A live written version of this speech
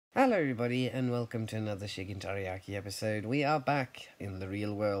Hello everybody and welcome to another Shigen Teriyaki episode. We are back in the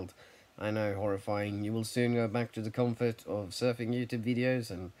real world. I know, horrifying. You will soon go back to the comfort of surfing YouTube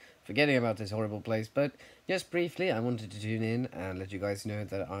videos and forgetting about this horrible place, but just briefly I wanted to tune in and let you guys know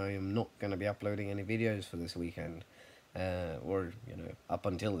that I am not going to be uploading any videos for this weekend. Up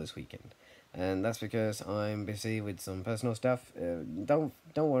until this weekend. And that's because I'm busy with some personal stuff. Don't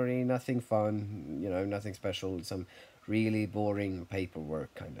worry, nothing fun, nothing special, some really boring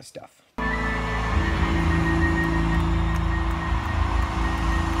paperwork kind of stuff.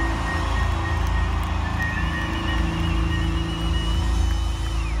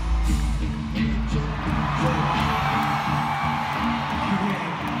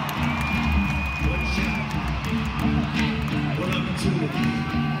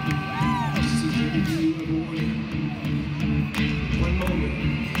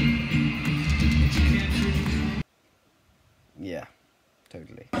 Yeah,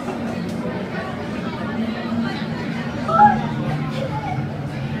 totally.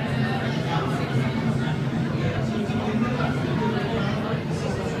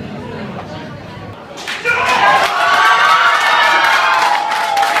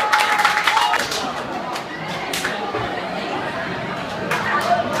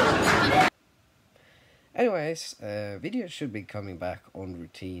 Anyways, videos should be coming back on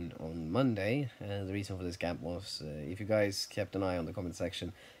routine on Monday. The reason for this gap was, if you guys kept an eye on the comment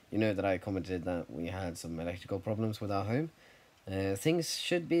section, you know that I commented that we had some electrical problems with our home. Things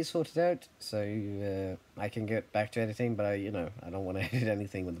should be sorted out, so I can get back to editing, but I don't want to edit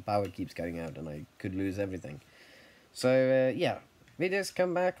anything when the power keeps going out and I could lose everything. So yeah, videos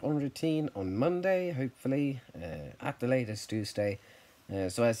come back on routine on Monday, hopefully, at the latest Tuesday.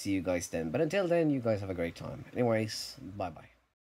 So I'll see you guys then. But until then, you guys have a great time. Anyways, bye-bye.